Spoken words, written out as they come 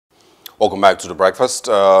Welcome back to The Breakfast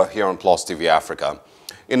here on Plus TV Africa.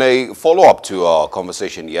 In a follow-up to our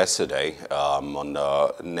conversation yesterday on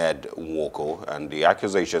Ned Nwoko and the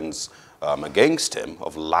accusations against him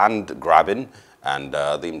of land grabbing and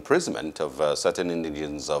the imprisonment of certain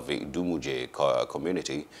indigenes of the Idumuje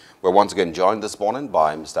community, we're once again joined this morning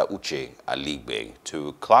by Mr. Uche Aligbe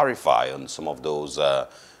to clarify on some of those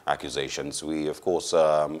accusations. We, of course,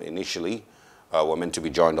 initially we're meant to be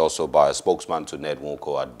joined also by a spokesman to Ned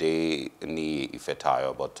Nwoko, Adeni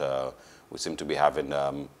Ifetayo, but we seem to be having,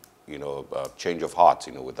 a change of heart,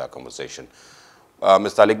 with that conversation.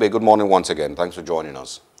 Mr. Aligbe, good morning once again. Thanks for joining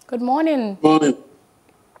us. Good morning. Good morning.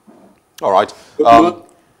 All right.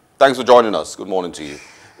 Thanks for joining us. Good morning to you.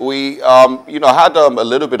 We, had a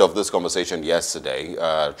little bit of this conversation yesterday,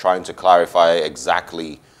 trying to clarify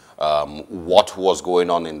exactly what was going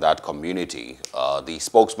on in that community. The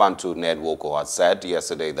spokesman to Ned Nwoko had said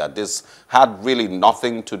yesterday that this had really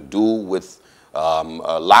nothing to do with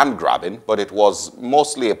land grabbing, but it was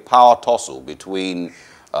mostly a power tussle between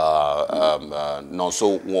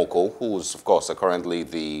Nonso Nwoko, who is, of course,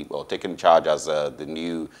 currently taking charge as the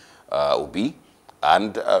new Obi,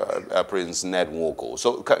 and Prince Ned Nwoko.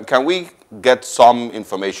 So can we get some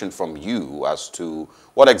information from you as to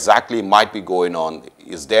what exactly might be going on?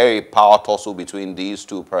 Is there a power tussle between these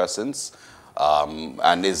two persons?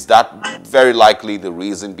 And is that very likely the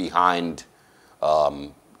reason behind,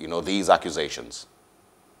 these accusations?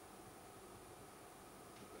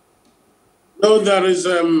 No, there is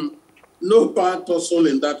no power tussle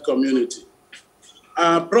in that community.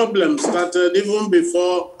 Our problem started even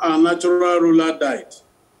before our natural ruler died,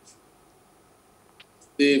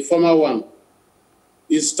 the former one.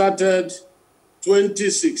 It started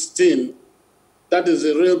 2016. That is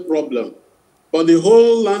a real problem. But the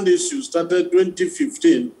whole land issue started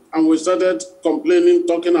 2015, and we started complaining,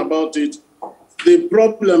 talking about it. The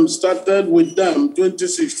problem started with them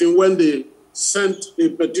 2016 when they sent a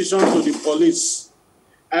petition to the police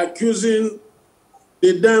accusing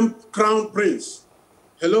the damn crown prince.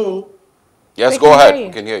 Hello? Yes, go ahead. We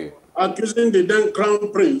can hear you. Accusing the then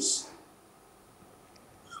crown prince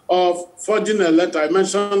of forging a letter. I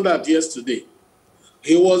mentioned that yesterday.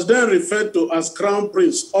 He was then referred to as crown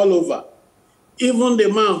prince all over. Even the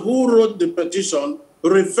man who wrote the petition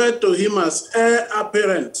referred to him as heir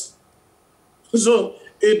apparent. So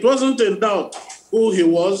it wasn't in doubt who he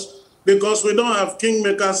was, because we don't have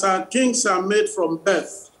kingmakers. Our kings are made from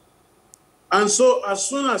birth. And so as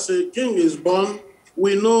soon as a king is born,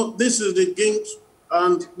 we know this is the king,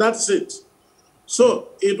 and that's it. So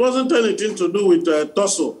it wasn't anything to do with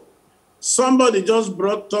tussle. Somebody just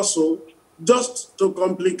brought tussle just to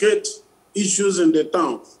complicate issues in the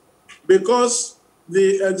town, because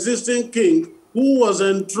the existing king, who was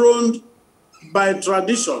enthroned by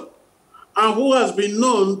tradition and who has been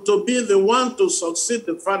known to be the one to succeed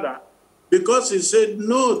the father, because he said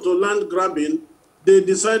no to land grabbing, they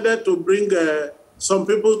decided to bring some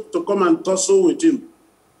people to come and tussle with him.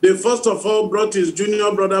 They first of all brought his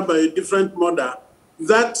junior brother by a different mother.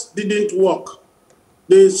 That didn't work.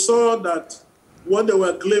 They saw that what they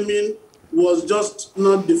were claiming was just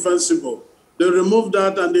not defensible. They removed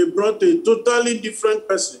that and they brought a totally different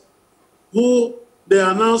person who they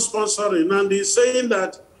are now sponsoring. And he's saying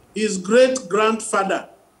that his great-grandfather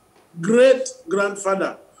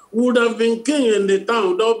would have been king in the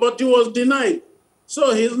town, but he was denied.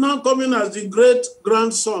 So he's now coming as the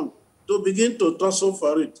great-grandson to begin to tussle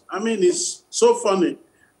for it. I mean, it's so funny.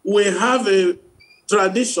 We have a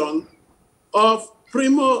tradition of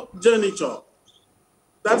primogeniture.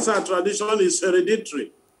 That's our tradition, is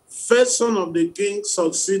hereditary. First son of the king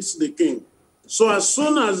succeeds the king. So as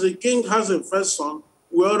soon as the king has a first son,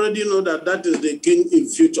 we already know that that is the king in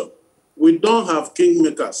future. We don't have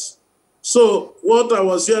kingmakers. So what I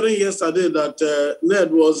was hearing yesterday, that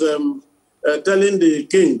Ned was telling the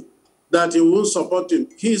king that he won't support him.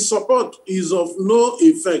 His support is of no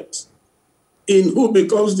effect in who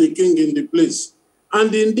becomes the king in the place.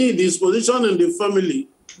 And indeed, his position in the family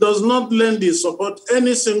does not lend his support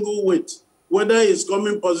any single weight, whether it's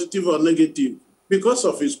coming positive or negative, because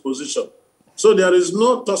of his position. So there is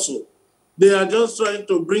no tussle. They are just trying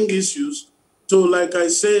to bring issues to, like I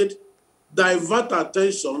said, divert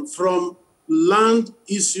attention from land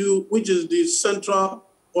issue, which is the central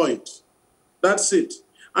point. That's it.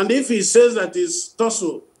 And if he says that it's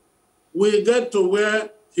tussle, we get to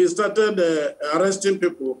where he started arresting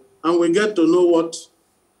people, and we get to know what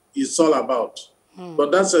it's all about.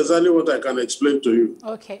 But that's exactly what I can explain to you.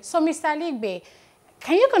 Okay. So, Mr. Aligbe,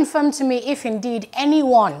 can you confirm to me if indeed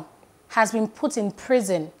anyone has been put in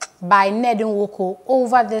prison by Ned Nwoko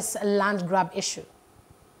over this land grab issue?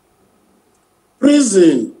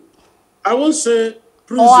 Prison I won't say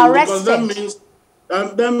prison or because arrested.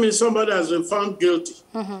 that means somebody has been found guilty.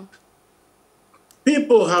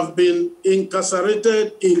 People have been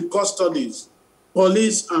incarcerated in custodies,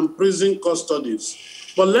 police and prison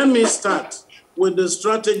custodies. But let me start with the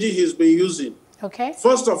strategy he's been using. Okay.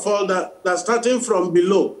 First of all, that starting from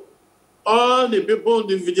below, all the people,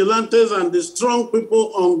 the vigilantes and the strong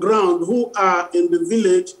people on ground who are in the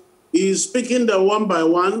village, he is speaking them one by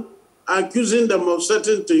one, accusing them of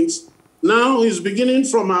certain things. Now he's beginning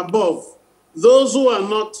from above. Those who are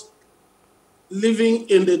not living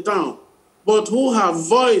in the town, but who have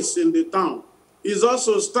voice in the town, is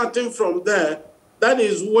also starting from there. That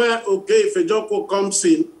is where Uche Ifejoko comes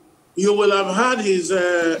in. You will have heard his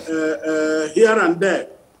here and there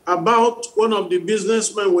about one of the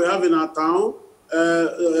businessmen we have in our town,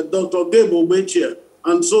 Dr. Gabe Uche,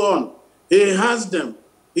 and so on. He has them.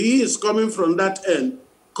 He is coming from that end,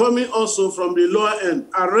 coming also from the lower end,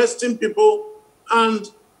 arresting people and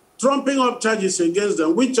trumping up charges against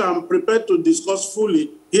them, which I'm prepared to discuss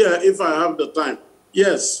fully here if I have the time.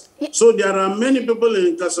 Yes. So there are many people in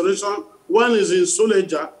incarceration. One is in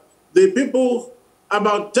Suleja. The people,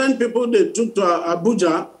 about 10 people they took to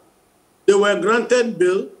Abuja, they were granted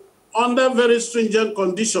bail under very stringent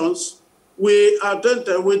conditions. We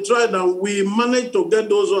attempted, we tried, and we managed to get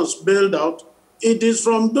those ones bailed out. It is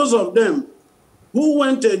from those of them who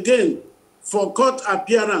went again for court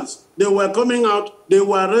appearance. They were coming out, they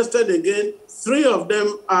were arrested again. 3 of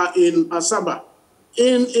them are in Asaba,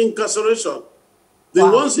 in incarceration. The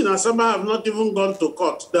ones in Asaba have not even gone to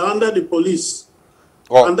court. They're under the police.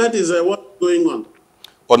 Well, and that is what's going on.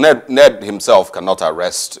 Well, Ned himself cannot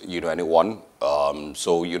arrest, anyone.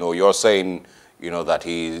 So, you're saying, that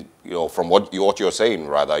he, from what you're saying,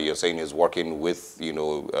 rather, you're saying he's working with,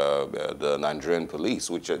 the Nigerian police,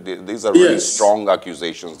 which these are really strong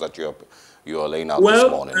accusations that you are laying out this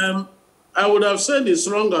morning. I would have said it's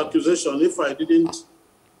wrong accusation if I didn't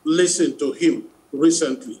listen to him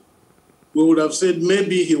recently. We would have said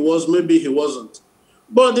maybe he was, maybe he wasn't.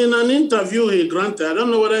 But in an interview he granted, I don't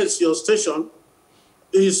know whether it's your station,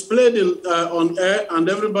 he's played on air and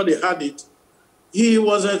everybody had it. He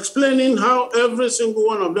was explaining how every single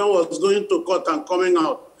one of them was going to court and coming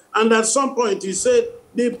out. And at some point he said,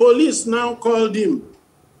 the police now called him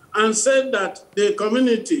and said that the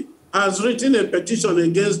community has written a petition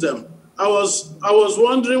against them. I was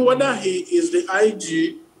wondering whether he is the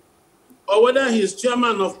IG or whether he is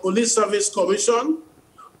chairman of Police Service Commission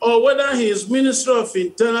or whether he is Minister of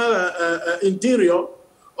Interior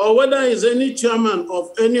or whether he is any chairman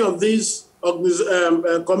of any of these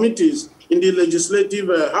committees in the legislative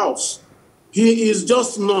house. He is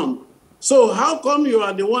just none. So how come you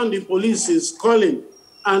are the one the police is calling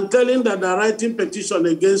and telling that they're writing petition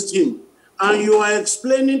against him, and you are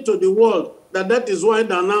explaining to the world that that is why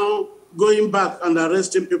they're now going back and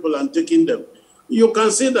arresting people and taking them? You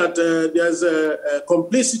can see that there's a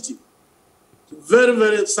complicity, very,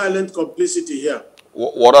 very silent complicity here.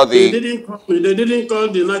 What are the... They didn't call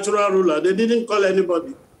the natural ruler. They didn't call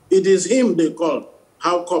anybody. It is him they called.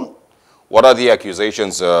 How come? What are the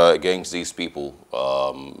accusations against these people,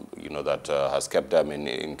 that has kept them in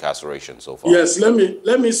incarceration so far? Yes, let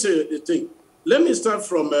me say the thing. Let me start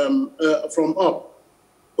from up.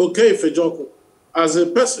 Uche Ifejoko, as a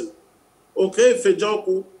person, Uche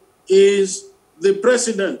Ifejoko is the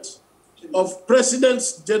president of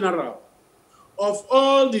Presidents General of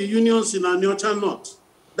all the unions in Anyocha North.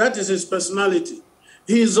 That is his personality.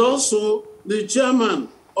 He is also the chairman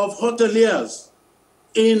of hoteliers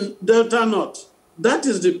in Delta North. That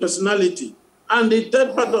is the personality. And the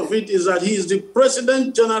third part of it is that he is the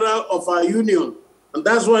President General of our union. And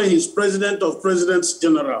that's why he's President of Presidents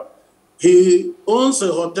General. He owns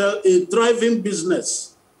a hotel, a thriving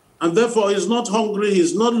business. And therefore, he's not hungry.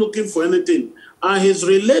 He's not looking for anything. And he's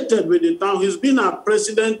related with the town. He's been our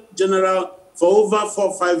President General for over 4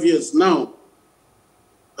 or 5 years now.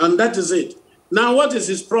 And that is it. Now, what is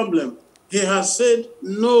his problem? He has said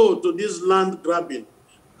no to this land grabbing.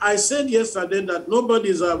 I said yesterday that nobody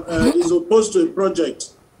is opposed to a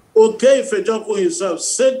project. Uche Ifejoko himself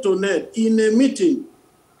said to Ned in a meeting,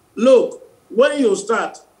 look, when you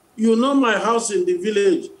start, you know my house in the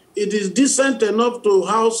village. It is decent enough to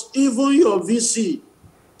house even your VC.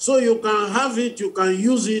 So you can have it, you can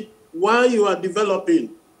use it while you are developing.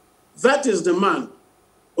 That is the man,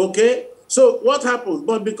 okay? So what happened?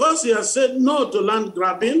 But because he has said no to land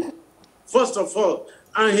grabbing, first of all,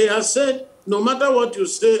 and he has said, no matter what you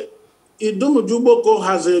say, Idumuje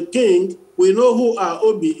has a king. We know who our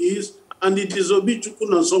Obi is, and it is Obi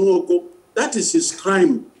Chukwunasomoko. That is his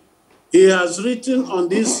crime. He has written on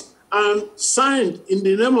this and signed in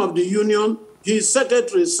the name of the union. His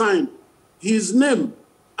secretary signed his name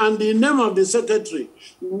and the name of the secretary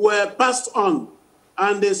were passed on,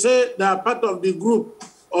 and they say they are part of the group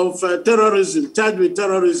of terrorism, charged with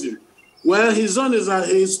terrorism. Well, his own is that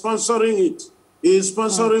he is sponsoring it. He is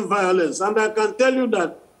sponsoring violence. And I can tell you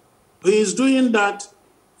that he is doing that.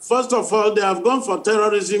 First of all, they have gone for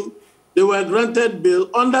terrorism. They were granted bail.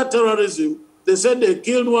 Under terrorism, they said they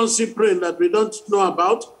killed one Cyprian that we don't know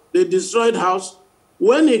about. They destroyed house.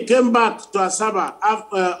 When he came back to Asaba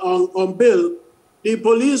on bail, the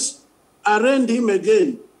police arraigned him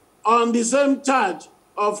again on the same charge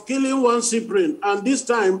of killing one Cyprian, and this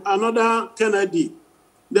time another Kennedy.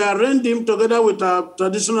 They arraigned him together with a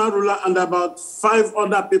traditional ruler and about 5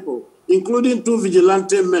 other people, including 2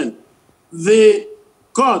 vigilante men. The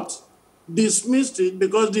court dismissed it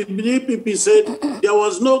because the DPP said there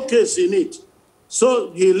was no case in it.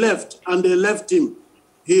 So he left, and they left him.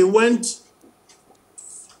 He went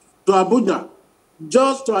to Abuja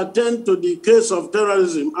just to attend to the case of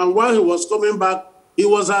terrorism. And while he was coming back, he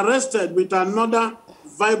was arrested with another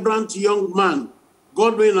vibrant young man,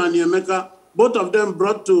 Godwin and Yemeka, both of them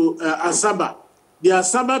brought to Asaba. The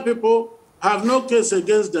Asaba people have no case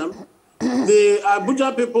against them. The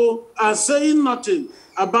Abuja people are saying nothing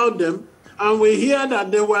about them, and we hear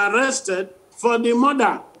that they were arrested for the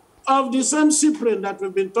murder of the same Cyprian that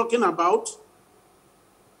we've been talking about,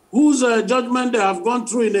 whose judgment they have gone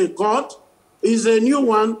through in a court is a new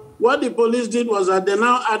one. What the police did was that they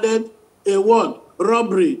now added a word,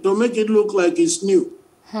 robbery, to make it look like it's new.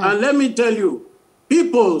 And let me tell you,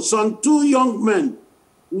 people, some 2 young men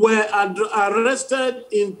were arrested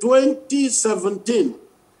in 2017.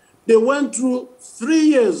 They went through 3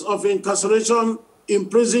 years of incarceration in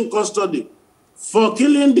prison custody for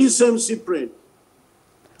killing this same Cyprian.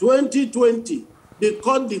 2020, the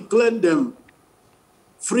court declared them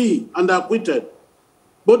free and acquitted.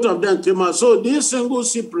 Both of them came out. So this single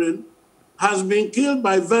Cyprian has been killed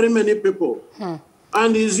by very many people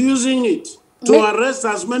and is using it to arrest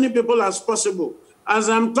as many people as possible. As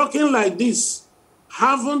I'm talking like this,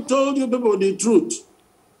 haven't told you people the truth.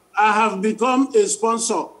 I have become a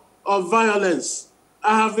sponsor of violence.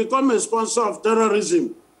 I have become a sponsor of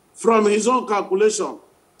terrorism from his own calculation.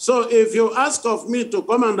 So if you ask of me to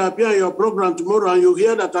come and appear in your program tomorrow and you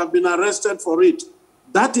hear that I've been arrested for it,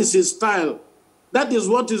 that is his style. That is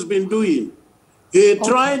what he's been doing. He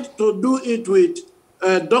tried to do it with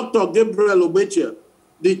Dr. Gabriel Uche,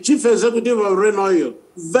 the chief executive of Rain Oil,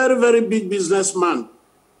 very, very big businessman.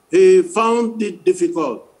 He found it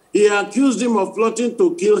difficult. He accused him of plotting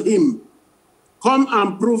to kill him. Come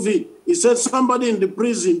and prove it. He said somebody in the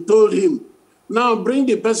prison told him. Now bring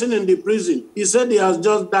the person in the prison. He said he has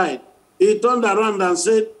just died. He turned around and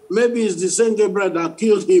said, maybe it's the same Gabriel that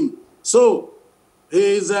killed him. So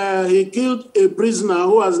he killed a prisoner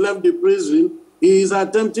who has left the prison. He is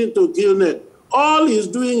attempting to kill Ned. All he's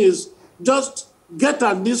doing is just get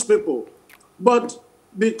at these people. But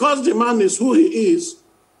because the man is who he is,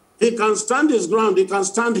 he can stand his ground, he can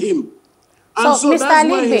stand him. And so that's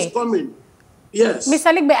where he's coming. Yes.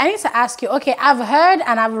 Mr. Aligbe, I need to ask you, okay, I've heard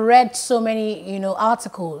and I've read so many,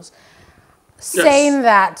 articles saying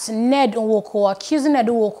that Ned Nwoko, accusing Ned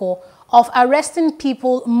Nwoko of arresting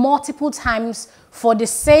people multiple times for the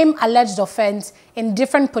same alleged offense in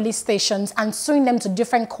different police stations and suing them to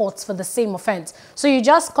different courts for the same offense. So you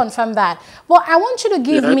just confirmed that. But I want you to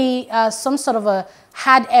give me some sort of a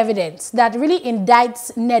hard evidence that really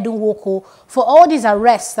indicts Ned Nwoko for all these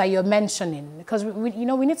arrests that you're mentioning, because we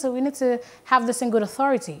need to have this in good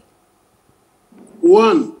authority.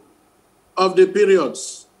 One of the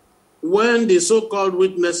periods when the so-called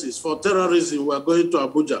witnesses for terrorism were going to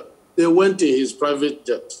Abuja, they went in his private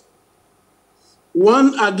jet.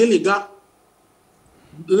 One Agiliga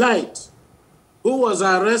Light, who was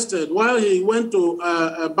arrested while he went to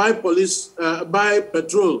buy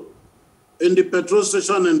petrol in the petrol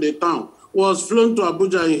station in the town, was flown to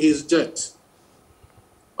Abuja in his jet.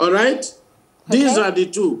 All right? Okay. These are the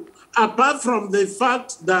 2. Apart from the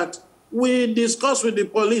fact that we discuss with the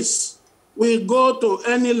police, we go to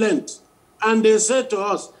any length, and they say to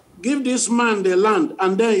us, give this man the land,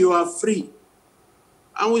 and then you are free.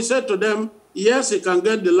 And we said to them, yes, he can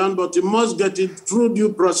get the land, but he must get it through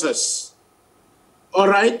due process. All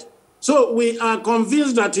right? So we are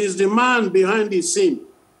convinced that he's the man behind the scene.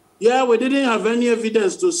 Yeah, we didn't have any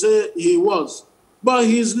evidence to say he was. But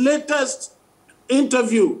his latest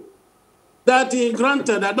interview that he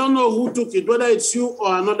granted, I don't know who took it, whether it's you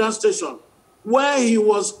or another station, where he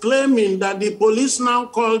was claiming that the police now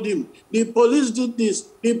called him. The police did this,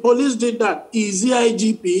 the police did that. Is he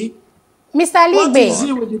IGP? Mr.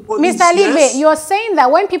 Aligbe, you're saying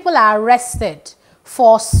that when people are arrested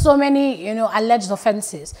for so many, alleged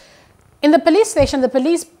offenses, In the police station, the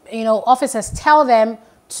police, officers tell them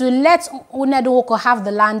to let Ned Nwoko have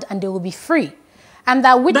the land and they will be free. And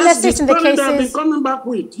that witnesses in the cases... That's the story they've been coming back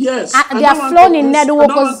with, yes. They are flown in Ned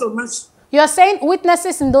Nwoko's... You're saying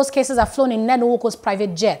witnesses in those cases are flown in Ned Nwoko's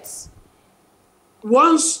private jets?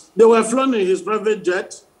 Once they were flown in his private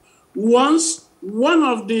jet, once one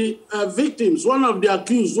of the victims, one of the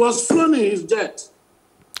accused, was flown in his jet.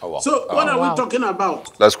 Oh, wow. So what are we talking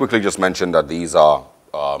about? Let's quickly just mention that these are,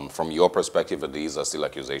 from your perspective, that these are still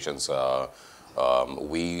accusations.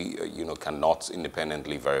 We, cannot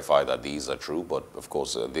independently verify that these are true, but of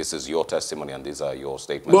course, this is your testimony and these are your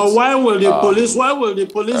statements. But why will the police? Why will the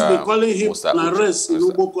police be calling him an arrest in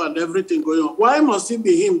Nwoko and everything going on? Why must it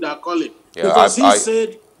be him that call it? Yeah, because he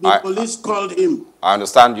said the police called him. I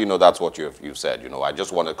understand. That's what you've said. I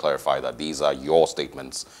just want to clarify that these are your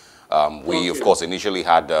statements. We, of course, initially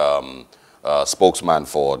had spokesman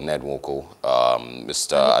for Ned Nwoko,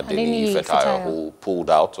 Mr. Adeni Fetayo, who pulled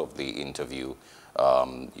out of the interview,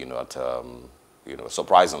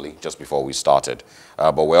 surprisingly, just before we started.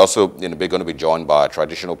 But we're also going to be joined by a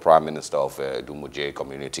traditional Prime Minister of Idumuje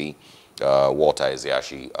community, Walter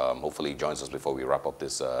Eziashi. Hopefully he joins us before we wrap up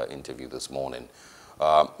this interview this morning.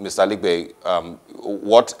 Mr. Aligbe,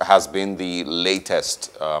 what has been the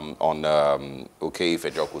latest on Uche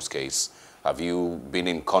Ifejoku's case? Have you been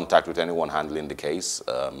in contact with anyone handling the case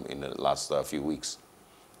in the last few weeks?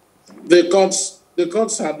 The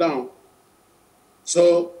courts are down,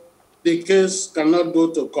 so the case cannot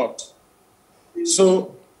go to court.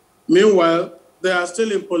 So, meanwhile, they are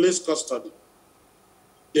still in police custody.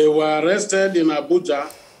 They were arrested in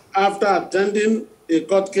Abuja after attending a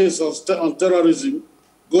court case on terrorism,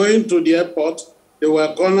 going to the airport. They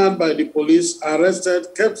were cornered by the police, arrested,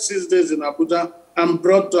 kept 6 days in Abuja, and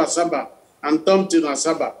brought to Asaba and dumped in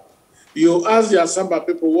Asaba. You ask the Asaba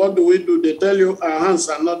people, what do we do? They tell you, our hands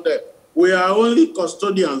are not there. We are only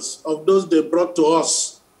custodians of those they brought to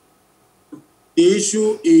us. The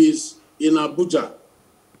issue is in Abuja.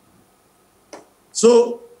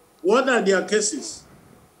 So, what are their cases?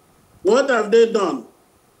 What have they done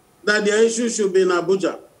that their issue should be in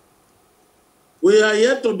Abuja? We are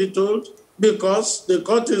yet to be told because the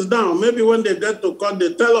court is down. Maybe when they get to court,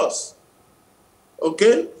 they tell us.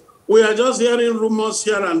 Okay? We are just hearing rumors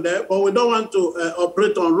here and there, but we don't want to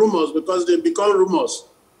operate on rumors because they become rumors.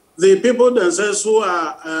 The people themselves who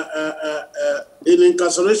are in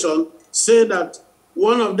incarceration say that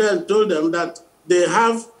one of them told them that they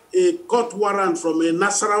have a court warrant from a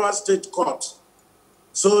Nasarawa state court.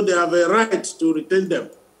 So they have a right to retain them.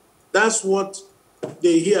 That's what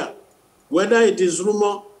they hear. Whether it is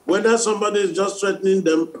rumor, whether somebody is just threatening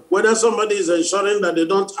them, whether somebody is ensuring that they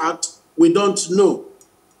don't act, we don't know.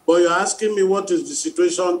 But you're asking me what is the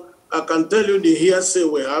situation. I can tell you the hearsay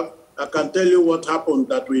we have. I can tell you what happened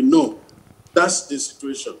that we know. That's the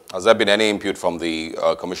situation. Has there been any input from the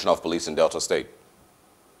Commissioner of Police in Delta State?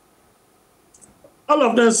 All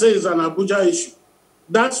of them say it's an Abuja issue.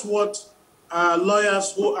 That's what our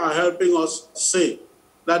lawyers who are helping us say.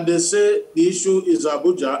 That they say the issue is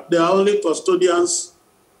Abuja. They are only custodians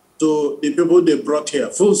to the people they brought here.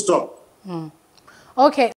 Full stop.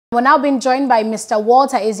 Okay. We're now being joined by Mr.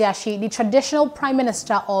 Walter Eziashi, the traditional Prime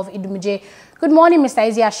Minister of Idumeje. Good morning, Mr.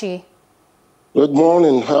 Eziashi. Good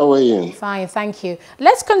morning. How are you? Fine, thank you.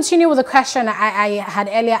 Let's continue with the question I had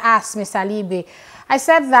earlier asked Mr. Aligbe. I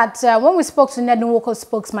said that when we spoke to Ned Nwoko's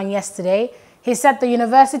spokesman yesterday, he said the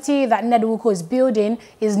university that Ned Nwoko is building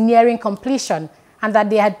is nearing completion and that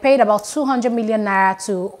they had paid about 200 million naira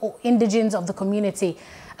to indigenes of the community.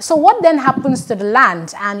 So what then happens to the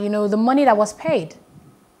land and, the money that was paid?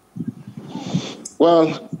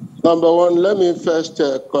 Well, number one, let me first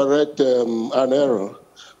correct an error.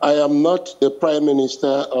 I am not the Prime Minister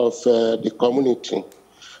of the community.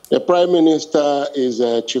 The Prime Minister is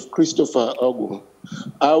Chief Christopher Ogu.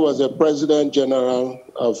 I was the President General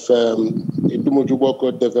of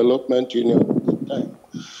Idumuje Development Union at the time.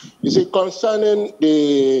 You see, concerning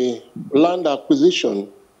the land acquisition,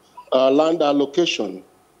 land allocation,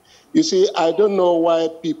 you see, I don't know why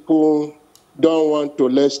people don't want to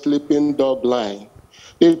let sleeping dog lie.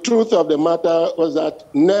 The truth of the matter was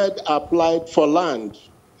that Ned applied for land.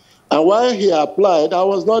 And while he applied, I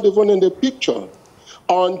was not even in the picture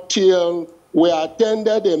until we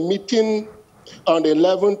attended a meeting on the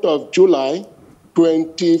 11th of July,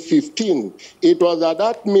 2015. It was at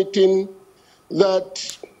that meeting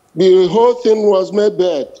that the whole thing was made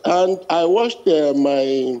bad. And I watched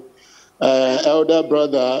my elder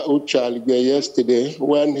brother, Uche, yesterday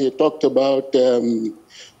when he talked about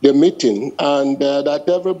meeting, and that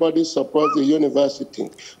everybody supports the university.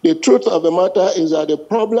 The truth of the matter is that the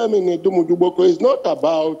problem in Idumuje is not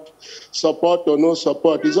about support or no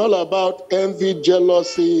support. It's all about envy,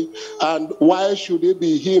 jealousy, and why should it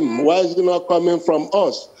be him? Why is it not coming from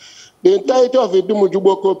us? The entirety of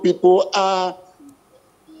Idumuje people are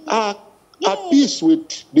at peace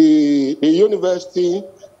with the university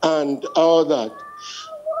and all that.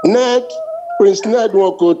 Prince Ned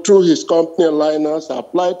Nwoko, through his company Linus,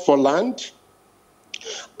 applied for land.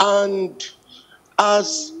 And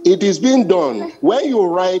as it is being done, when you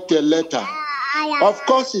write a letter, of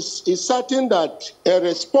course, it's certain that a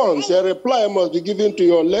reply must be given to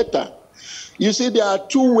your letter. You see, there are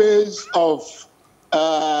two ways of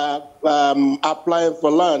applying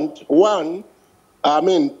for land.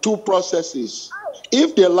 Two processes.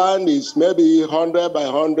 If the land is maybe 100 by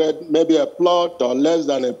 100, maybe a plot or less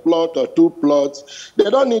than a plot or 2 plots, they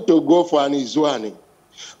don't need to go for an Izuani.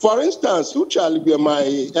 For instance, Uche Aligbe,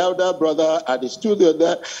 my elder brother at the studio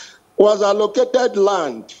there, was allocated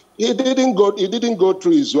land. He didn't go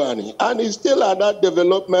through Izuani, and he's still at that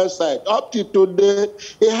development site. Up to today,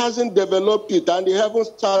 he hasn't developed it, and the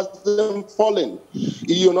heavens hasn't fallen.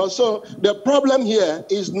 So the problem here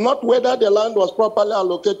is not whether the land was properly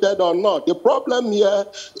allocated or not. The problem here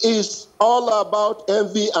is all about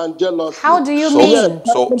envy and jealousy. How do you mean?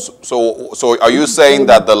 So are you saying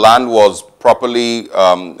that the land was properly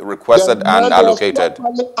requested and allocated?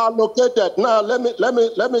 Allocated. Now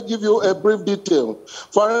let me give you a brief detail.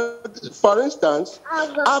 For instance,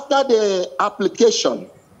 after the application,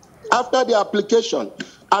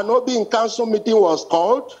 an Obi in council meeting was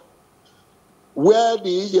called, where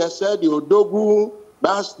the Odogu,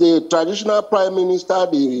 that's the traditional prime minister,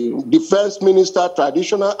 the defense minister,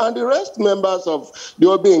 traditional, and the rest members of the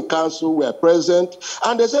Obi in council were present.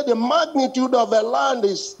 And they said the magnitude of the land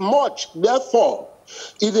is much, therefore,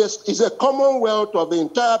 it is a commonwealth of the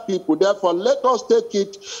entire people. Therefore, let us take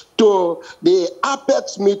it to the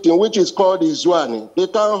apex meeting, which is called Izuani, the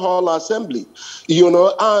town hall assembly.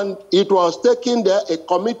 And it was taken there. A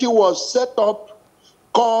committee was set up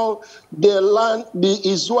called the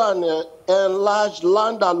Izuani Enlarged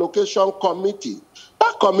Land Allocation Committee.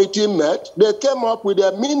 That committee met. They came up with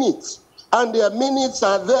their minutes, and their minutes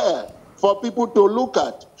are there for people to look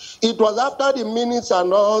at. It was after the minutes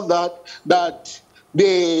and all that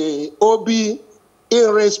the OB, in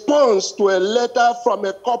response to a letter from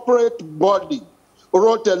a corporate body,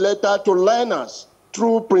 wrote a letter to Linus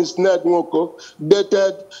through Prince Ned Nwoko,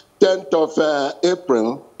 dated 10th of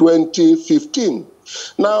April 2015.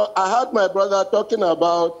 Now, I heard my brother talking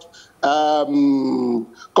about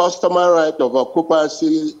customary right of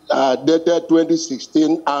occupancy dated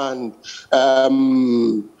 2016 and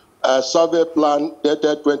survey plan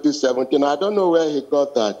dated 2017. I don't know where he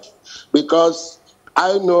got that, because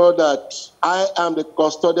I know that I am the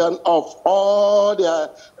custodian of all the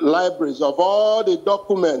libraries, of all the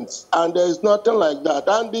documents, and there is nothing like that.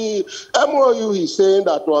 And the MOU he's saying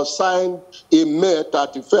that was signed in May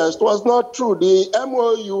 31st was not true. The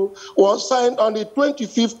MOU was signed on the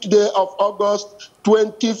 25th day of August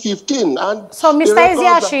 2015. And so, Mr.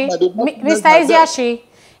 Eziashi,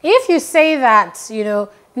 if you say that,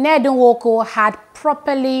 Ned Nwoko had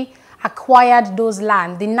properly acquired those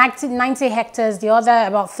land, the 90 hectares, the other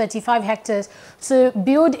about 35 hectares, to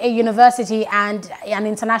build a university and an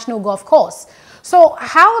international golf course. So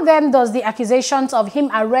how then does the accusations of him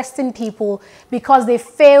arresting people because they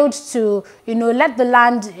failed to, let the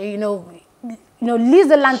land, lease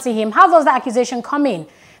the land to him, how does the accusation come in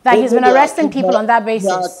that he's been arresting people on that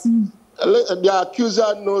basis? The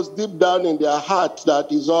accuser knows deep down in their heart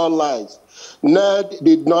that is all lies. Ned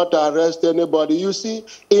did not arrest anybody. You see,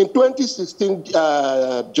 in 2016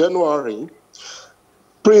 January,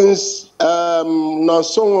 Prince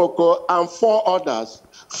Nwoko and 4 others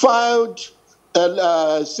filed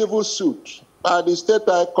a civil suit at the State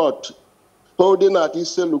High Court holding at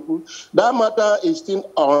Iseluku. That matter is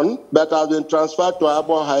still on, but has been transferred to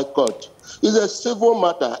Abo High Court. It's a civil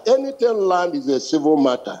matter. Anything land is a civil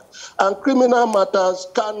matter. And criminal matters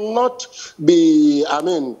cannot be,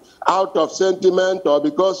 out of sentiment or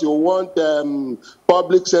because you want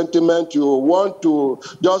public sentiment, you want to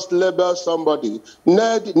just label somebody.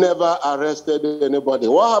 Ned never arrested anybody.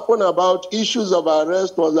 What happened about issues of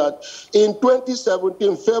arrest was that in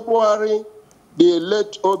 2017, February, the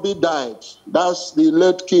late Obi died. That's the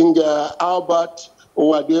late King Albert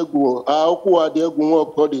Nwoko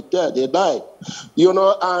III. He died.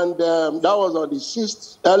 And that was on the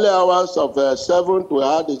 6th, early hours of 7th. We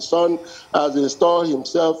had his son as installed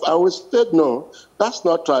himself. And we said, no, that's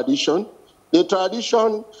not tradition. The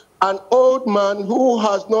tradition An old man who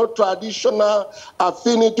has no traditional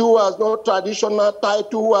affinity, who has no traditional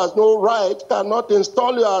title, who has no right, cannot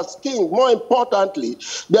install you as king. More importantly,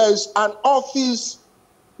 there is an office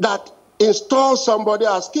that installs somebody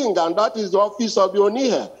as king, and that is the office of the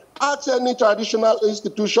Onihe. Ask any traditional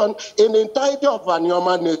institution in the entirety of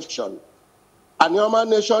Anioma Nation. Anioma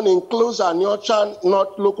Nation includes Aniocha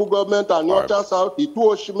North Local Government, Aniocha South, the two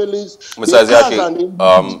Oshimilis. Mr.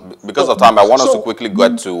 Eziashi, because of time, I want us to quickly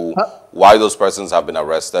get to why those persons have been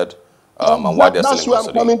arrested and why they're still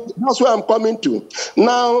in custody. That's where I'm coming to.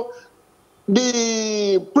 Now,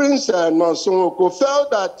 the Prince Nwoko felt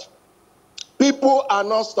that people are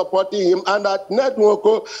not supporting him and that Ned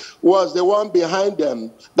Nwoko was the one behind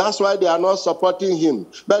them. That's why they are not supporting him.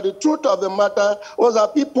 But the truth of the matter was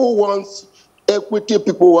that people want equity,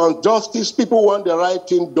 people want justice, people want the right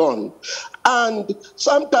thing done. And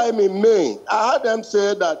sometime in May, I heard them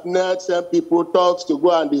say that Ned sent people talks to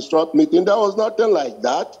go and disrupt meeting. There was nothing like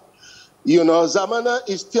that. You know, Zamana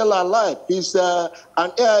is still alive. He's an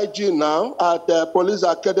AIG now at the Police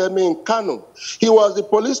Academy in Kano. He was the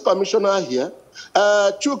police commissioner here.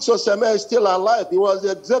 Chuk Soseme is still alive. He was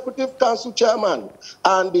the executive council chairman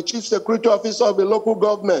and the chief security officer of the local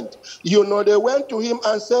government. You know, they went to him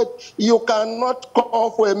and said, you cannot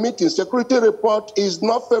call for a meeting. Security report is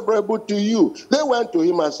not favorable to you. They went to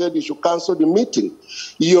him and said he should cancel the meeting,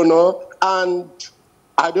 you know, and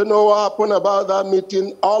I don't know what happened about that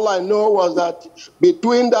meeting. All I know was that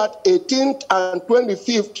between that 18th and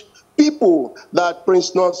 25th, people that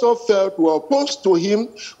Prince Nonso felt were opposed to him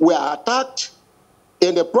were attacked.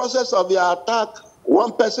 In the process of the attack,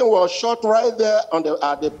 one person was shot right there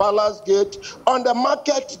at the palace gate on the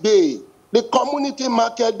market day, the community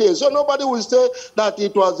market day. So nobody will say that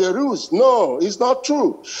it was a ruse. No, it's not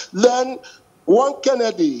true. Then one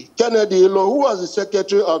Kennedy Ilo, who was the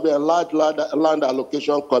secretary of the Land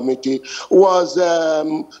Allocation Committee, was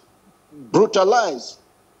brutalized.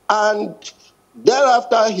 And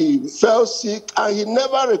thereafter, he fell sick and he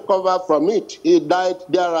never recovered from it. He died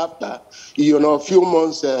thereafter, you know, a few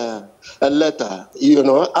months later, you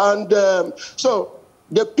know. And so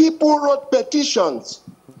the people wrote petitions,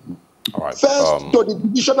 first to the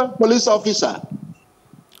divisional police officer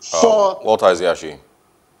for... Walter Eziashi,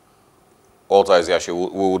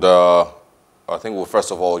 we would, I think we'll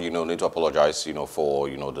first of all, you know, need to apologize, you know, for,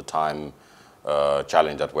 you know, the time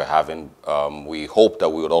challenge that we're having. We hope that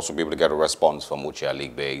we would also be able to get a response from Uche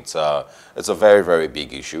Aligbe. It's a very, very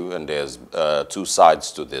big issue, and there's two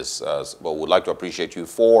sides to this. But we'd like to appreciate you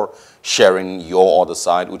for sharing your other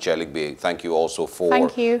side. Uche Aligbe, thank you also for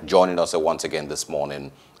joining us once again this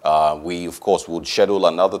morning. We, of course, would schedule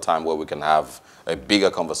another time where we can have a bigger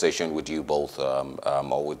conversation with you both,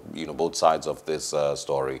 or with, you know, both sides of this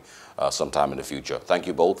story sometime in the future. Thank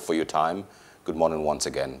you both for your time. Good morning once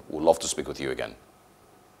again. We'd love to speak with you again.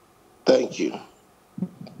 Thank you.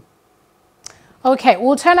 Okay,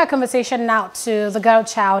 we'll turn our conversation now to the girl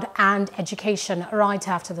child and education right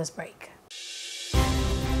after this break.